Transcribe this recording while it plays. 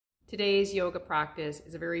Today's yoga practice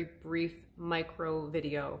is a very brief micro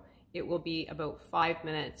video. It will be about 5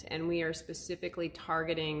 minutes, and we are specifically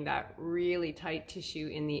targeting that really tight tissue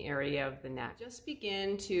in the area of the neck. Just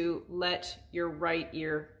begin to let your right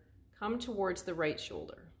ear come towards the right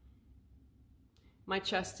shoulder. My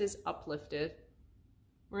chest is uplifted.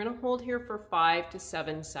 We're going to hold here for 5 to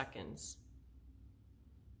 7 seconds.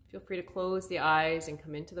 Feel free to close the eyes and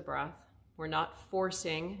come into the breath. We're not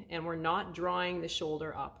forcing and we're not drawing the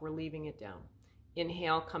shoulder up. We're leaving it down.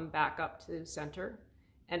 Inhale, come back up to center,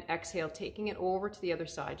 and exhale, taking it over to the other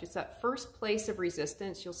side. Just that first place of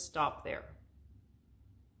resistance, you'll stop there.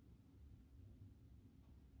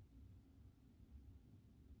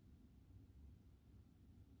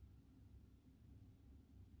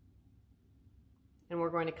 And we're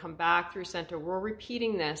going to come back through center. We're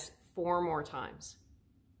repeating this 4 more times.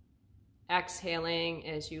 Exhaling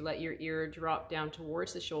as you let your ear drop down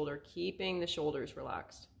towards the shoulder, keeping the shoulders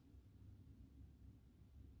relaxed.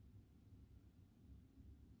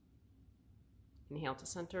 Inhale to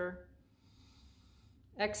center.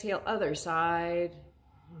 Exhale, other side.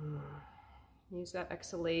 Use that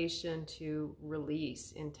exhalation to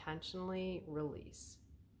release, intentionally release.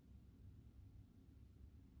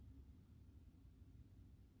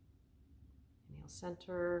 Inhale,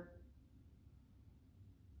 center.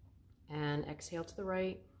 And exhale to the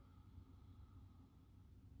right.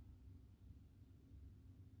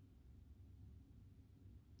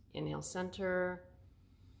 Inhale, center.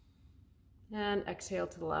 And exhale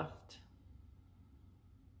to the left.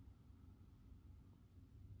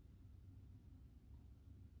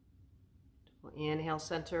 Inhale,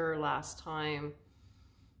 center, last time.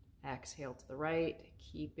 Exhale to the right,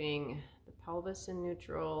 keeping the pelvis in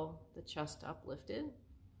neutral, the chest uplifted.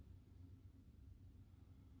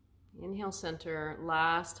 Inhale, center,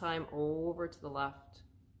 last time, over to the left.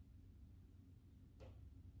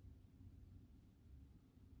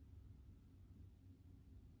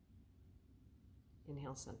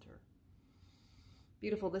 Inhale, center.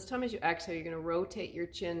 Beautiful. This time as you exhale, you're going to rotate your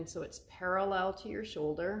chin so it's parallel to your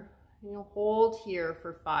shoulder. And you'll hold here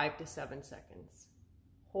for 5 to 7 seconds.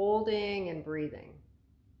 Holding and breathing.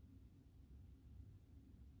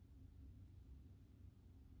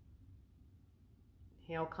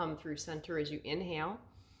 Inhale, come through center as you inhale.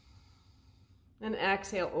 And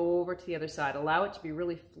exhale over to the other side. Allow it to be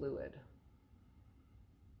really fluid.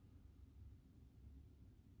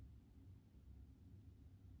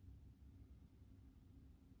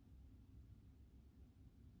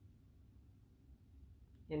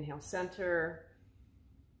 Inhale, center.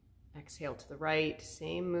 Exhale to the right.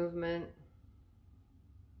 Same movement.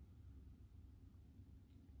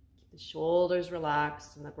 Keep the shoulders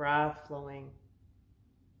relaxed and the breath flowing.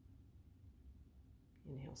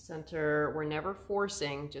 Inhale, center. We're never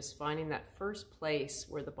forcing, just finding that first place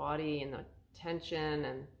where the body and the tension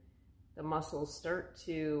and the muscles start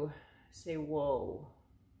to say, whoa.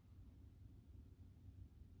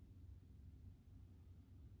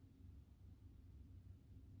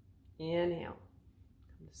 Inhale,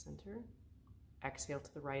 come to center. Exhale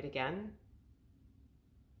to the right again.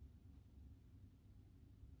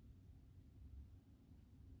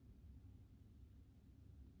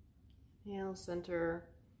 Inhale, center,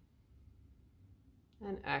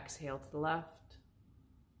 and exhale to the left.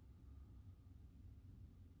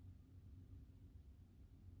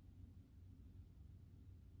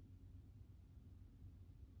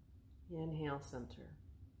 Inhale, center.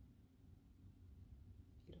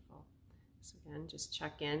 Beautiful. So again, just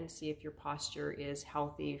check in, see if your posture is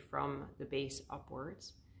healthy from the base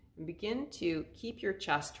upwards. And begin to keep your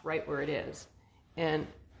chest right where it is. And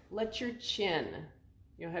let your chin,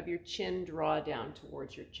 have your chin draw down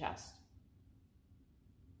towards your chest.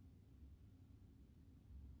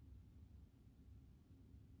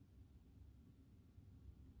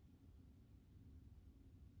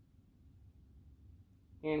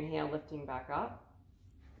 Inhale, lifting back up.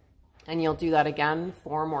 And you'll do that again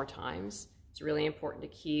 4 more times. It's really important to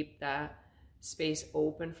keep that space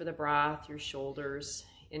open for the breath, your shoulders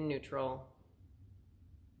in neutral.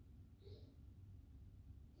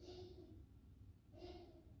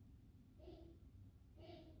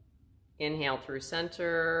 Inhale through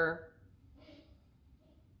center.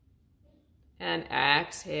 And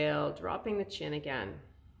exhale, dropping the chin again.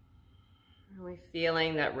 Really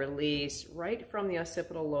feeling that release right from the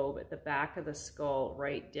occipital lobe at the back of the skull,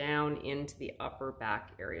 right down into the upper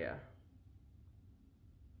back area.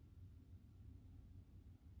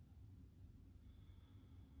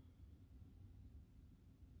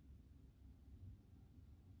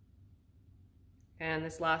 And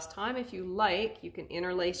this last time, if you like, you can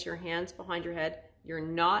interlace your hands behind your head, you're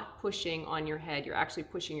not pushing on your head. You're actually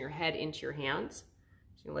pushing your head into your hands.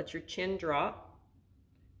 So you let your chin drop,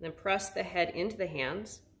 then press the head into the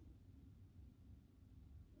hands.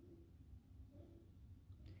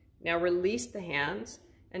 Now release the hands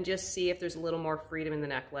and just see if there's a little more freedom in the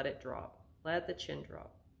neck. Let it drop. Let the chin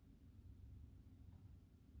drop.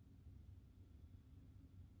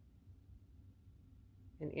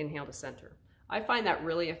 And inhale to center. I find that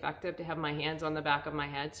really effective to have my hands on the back of my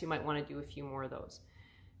head, so you might want to do a few more of those.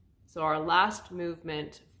 So our last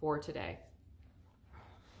movement for today.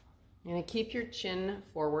 You're going to keep your chin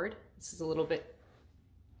forward. This is a little bit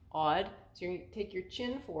odd. So you're going to take your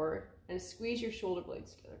chin forward and squeeze your shoulder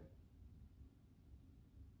blades together.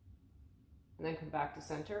 And then come back to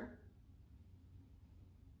center.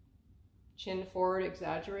 Chin forward,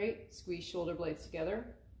 exaggerate, squeeze shoulder blades together.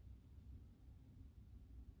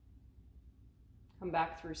 Come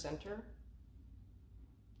back through center.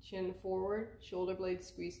 Chin forward, shoulder blades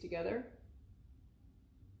squeeze together.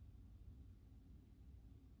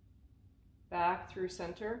 Back through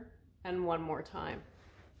center, and one more time.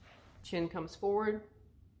 Chin comes forward,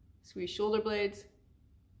 squeeze shoulder blades,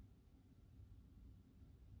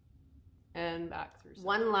 and back through center.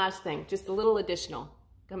 One last thing, just a little additional.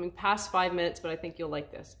 Coming past 5 minutes, but I think you'll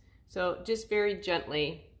like this. So just very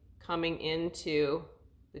gently coming into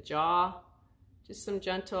the jaw, just some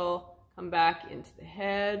gentle, come back into the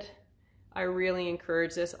head. I really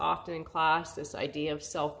encourage this often in class, this idea of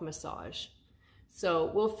self-massage.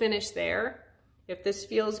 So we'll finish there. If this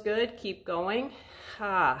feels good, keep going.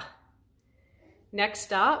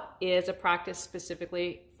 Next up is a practice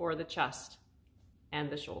specifically for the chest and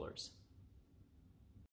the shoulders.